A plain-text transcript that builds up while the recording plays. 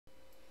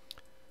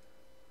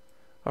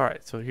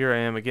Alright, so here I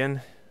am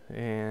again,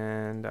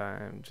 and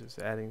I'm just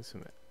adding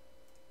some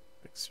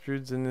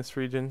extrudes in this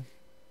region.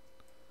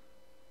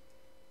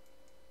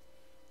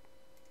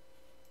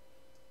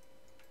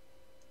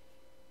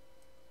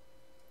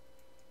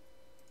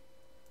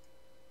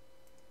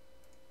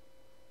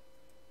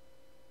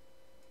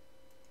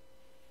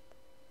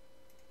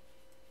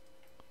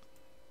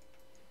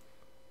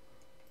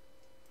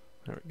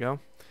 There we go.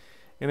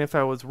 And if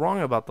I was wrong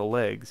about the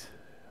legs,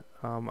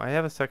 I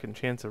have a second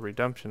chance of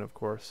redemption, of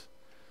course,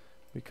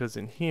 because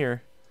in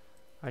here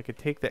I could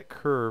take that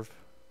curve,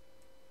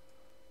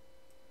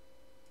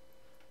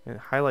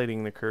 and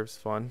highlighting the curve's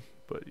fun,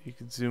 but you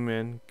could zoom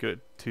in good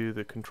to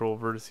the control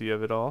vertice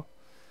of it all,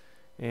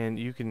 and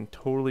you can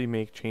totally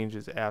make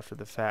changes after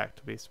the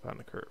fact based upon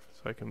the curve.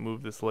 So I can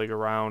move this leg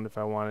around if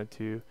I wanted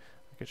to.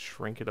 I could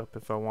shrink it up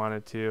if I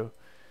wanted to.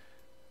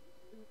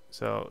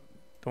 So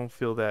don't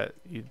feel that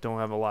you don't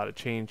have a lot of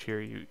change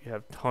here. You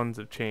have tons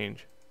of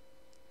change.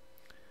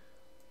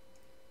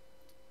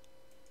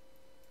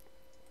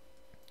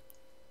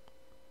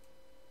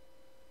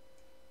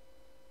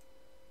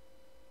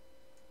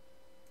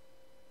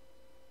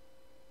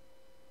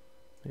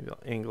 Maybe I'll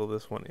angle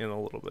this one in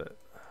a little bit.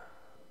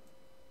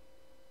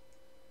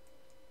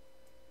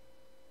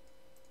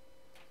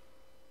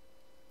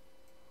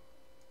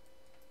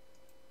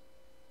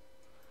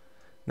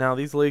 Now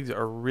these legs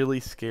are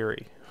really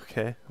scary,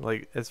 okay?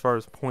 Like as far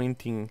as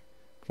pointy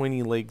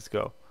legs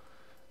go.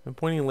 And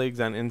pointy legs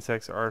on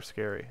insects are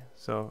scary.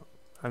 So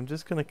I'm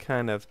just gonna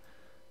kind of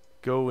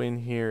go in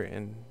here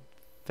and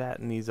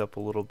fatten these up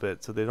a little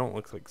bit so they don't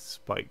look like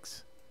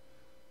spikes.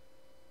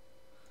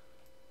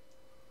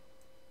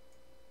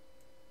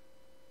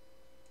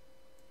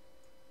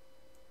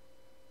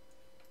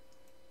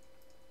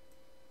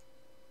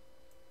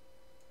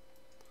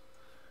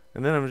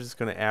 And then I'm just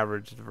going to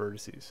average the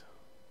vertices.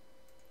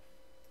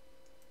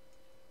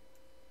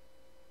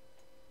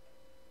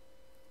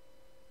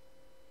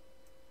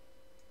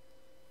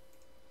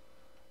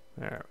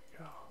 There we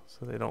go.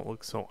 So they don't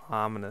look so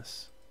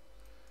ominous.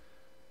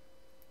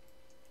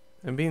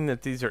 And being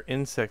that these are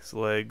insects'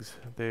 legs,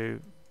 they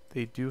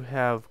do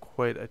have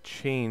quite a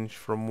change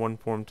from one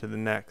form to the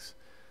next.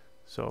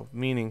 So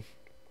meaning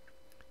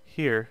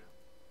here,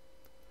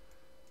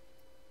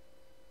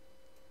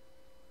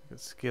 I can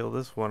scale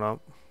this one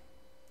up.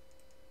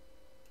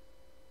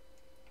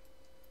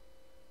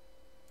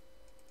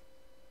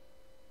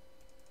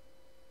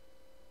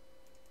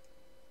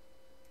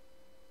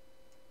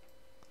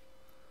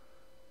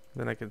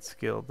 Then I can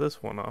scale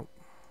this one up.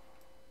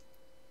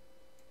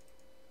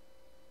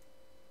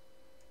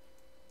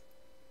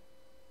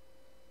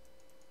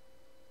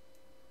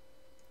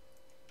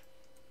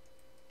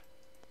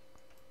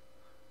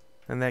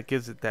 And that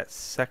gives it that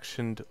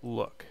sectioned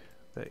look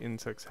that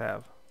insects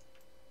have.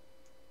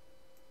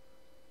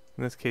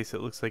 In this case,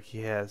 it looks like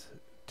he has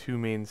two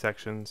main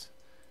sections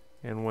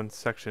and one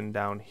section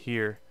down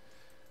here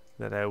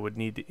that I would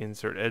need to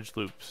insert edge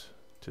loops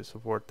to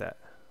support that.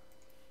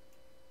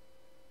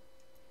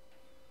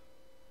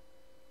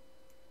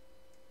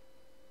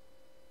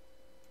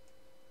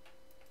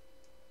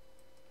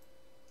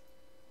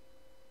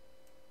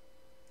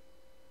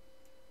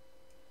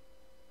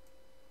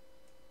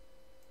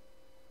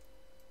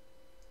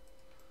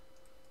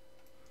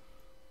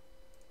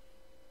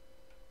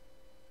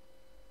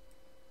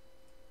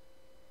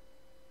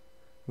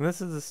 And this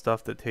is the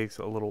stuff that takes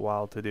a little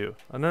while to do.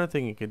 Another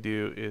thing you can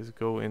do is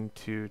go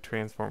into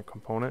transform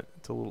component.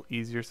 It's a little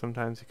easier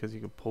sometimes because you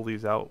can pull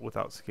these out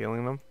without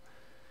scaling them.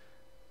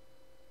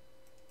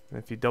 And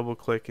if you double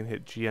click and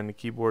hit G on the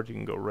keyboard, you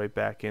can go right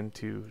back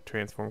into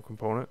transform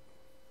component.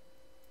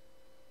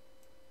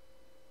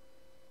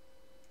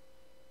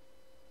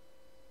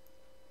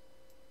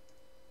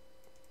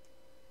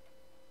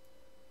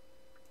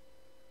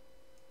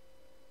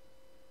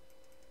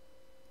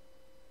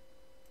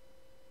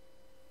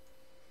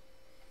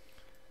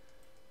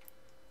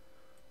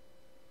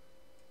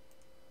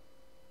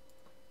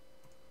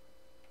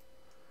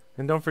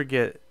 And don't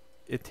forget,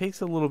 it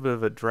takes a little bit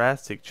of a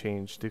drastic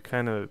change to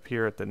kind of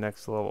appear at the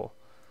next level.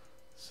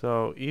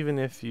 So even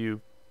if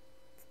you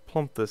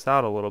plump this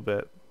out a little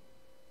bit,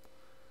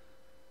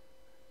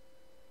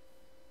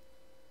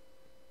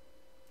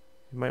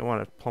 you might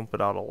want to plump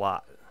it out a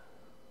lot.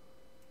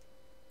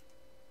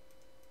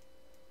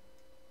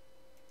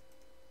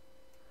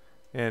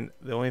 And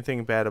the only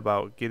thing bad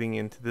about getting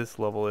into this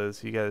level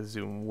is you gotta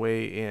zoom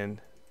way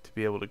in to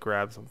be able to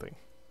grab something.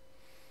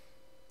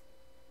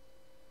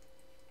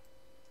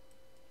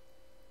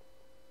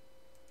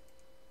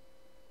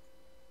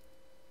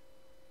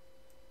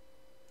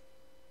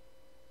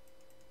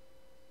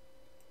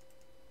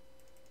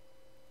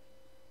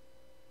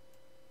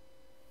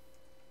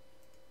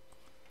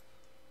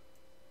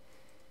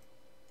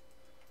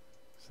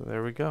 So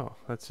there we go.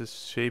 That's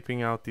just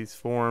shaping out these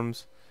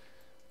forms.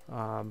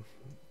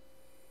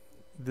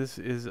 This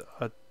is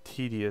a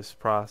tedious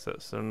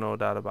process, so no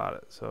doubt about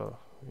it. So,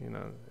 you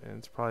know, and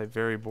it's probably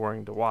very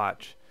boring to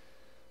watch.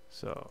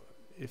 So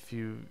if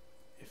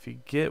if you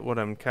get what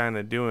I'm kind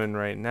of doing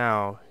right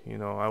now,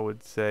 I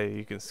would say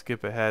you can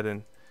skip ahead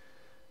and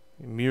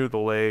mirror the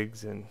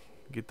legs and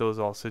get those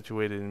all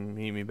situated and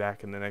meet me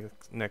back in the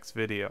next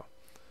video,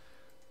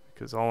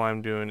 because all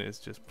I'm doing is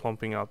just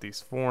plumping out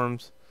these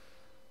forms,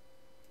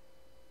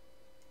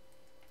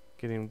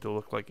 getting them to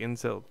look like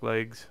insect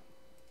legs,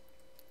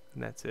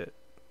 and that's it.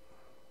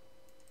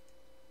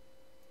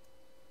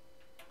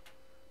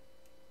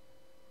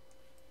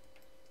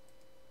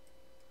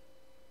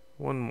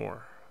 One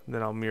more,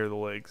 then I'll mirror the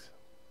legs.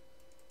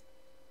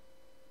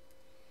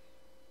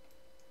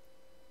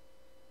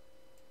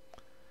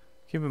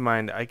 Keep in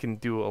mind, I can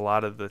do a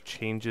lot of the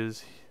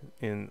changes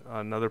in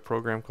another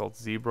program called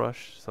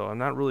ZBrush, so I'm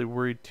not really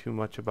worried too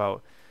much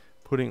about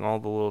putting all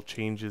the little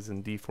changes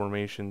and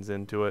deformations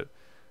into it.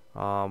 A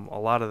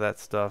lot of that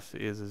stuff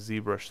is a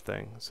ZBrush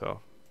thing,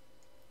 so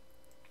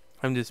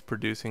I'm just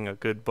producing a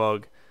good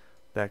bug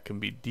that can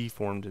be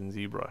deformed in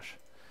ZBrush.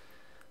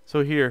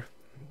 So here,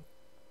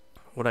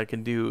 what I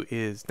can do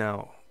is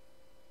now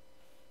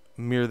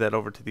mirror that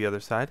over to the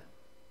other side.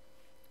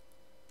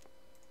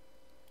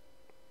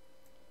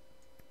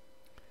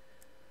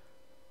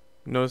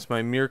 Notice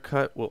my mirror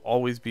cut will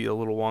always be a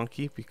little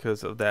wonky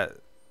because of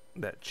that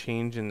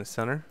change in the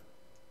center.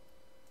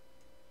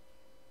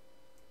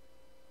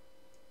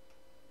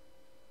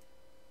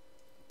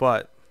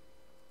 But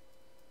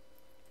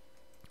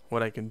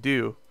what I can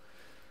do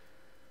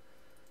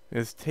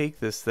is take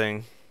this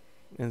thing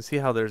and see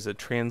how there's a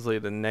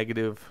translate a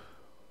negative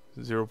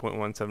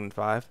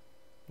 0.175.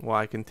 Well,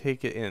 I can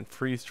take it and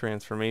freeze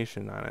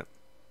transformation on it.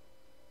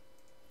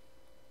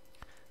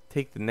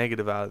 Take the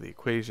negative out of the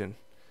equation,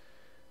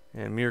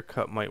 and mirror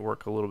cut might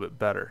work a little bit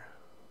better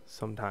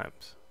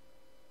sometimes.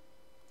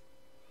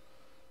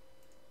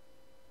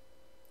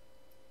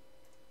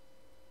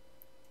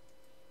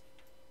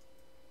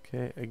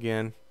 Okay,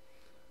 again,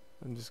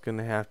 I'm just going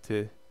to have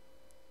to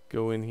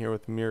go in here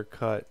with mirror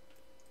cut,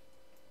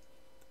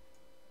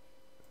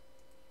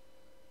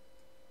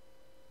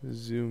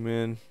 zoom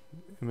in,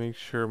 and make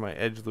sure my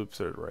edge loops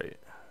are right.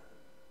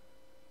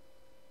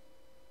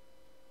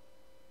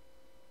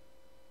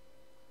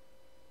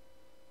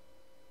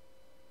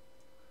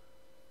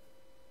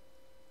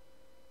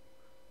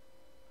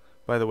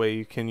 By the way,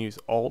 you can use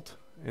Alt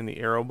and the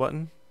arrow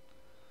button.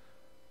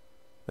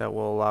 That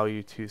will allow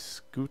you to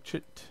scooch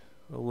it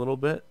a little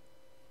bit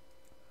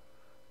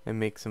and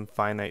make some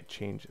finite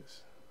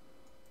changes.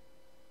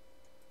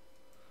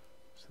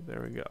 So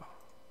there we go.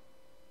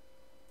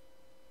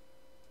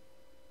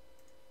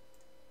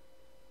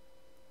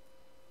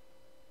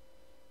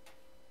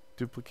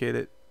 Duplicate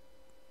it,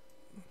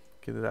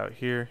 get it out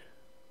here,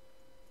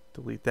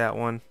 delete that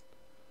one.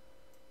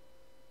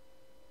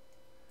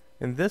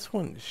 And this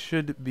one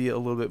should be a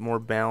little bit more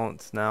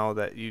balanced now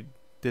that you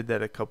did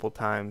that a couple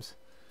times.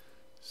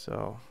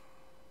 So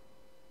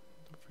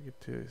don't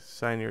forget to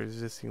assign your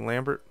existing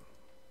Lambert.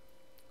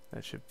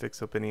 That should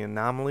fix up any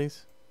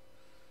anomalies.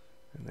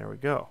 And there we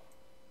go.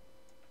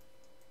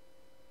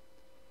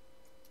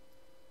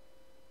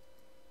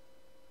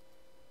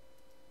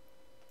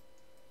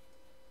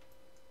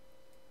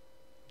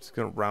 Just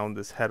going to round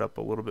this head up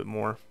a little bit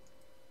more.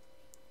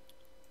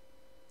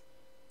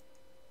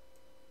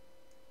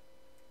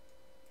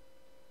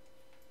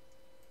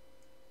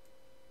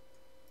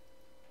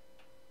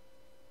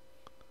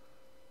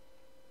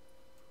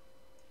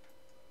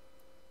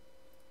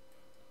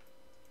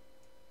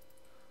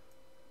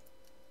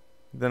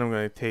 Then I'm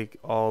going to take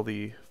all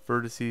the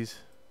vertices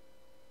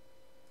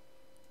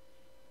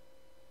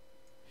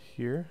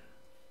here,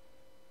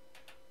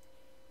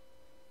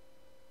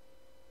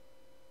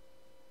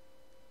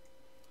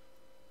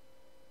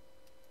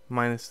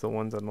 minus the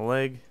ones on the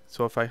leg.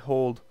 So if I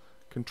hold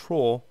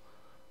Control,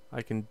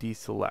 I can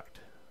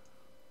deselect.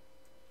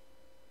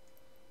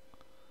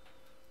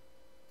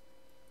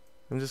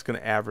 I'm just going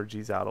to average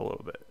these out a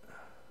little bit.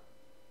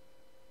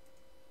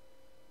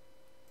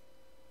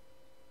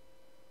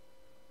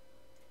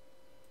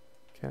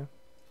 Okay,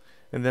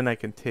 and then I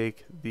can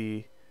take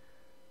the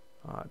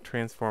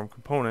transform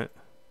component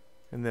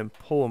and then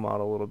pull them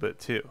out a little bit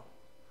too,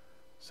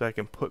 so I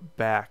can put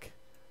back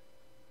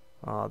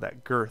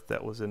that girth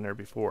that was in there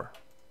before.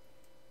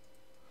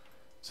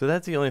 So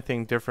that's the only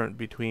thing different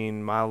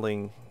between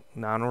modeling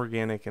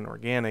non-organic and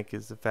organic,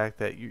 is the fact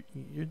that you're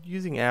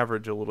using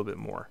average a little bit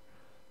more.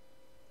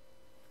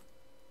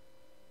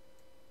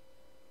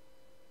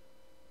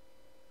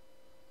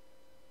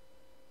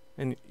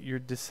 And you're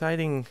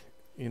deciding,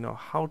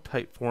 how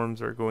tight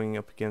forms are going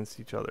up against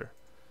each other.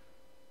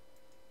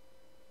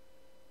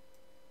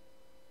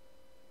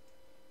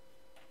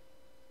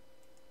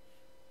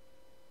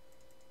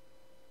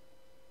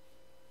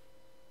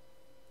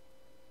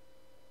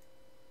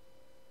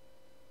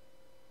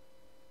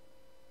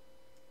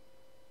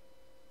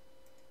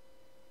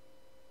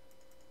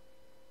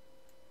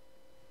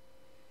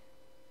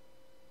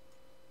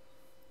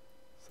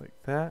 Just like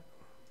that.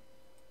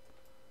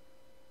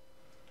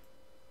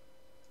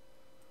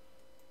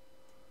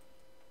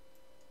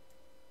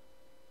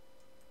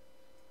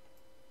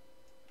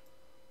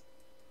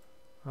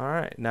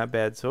 Alright, not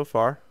bad so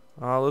far.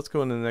 Let's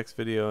go into the next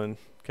video and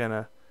kind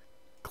of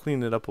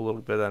clean it up a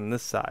little bit on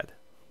this side,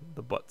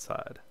 the butt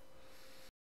side.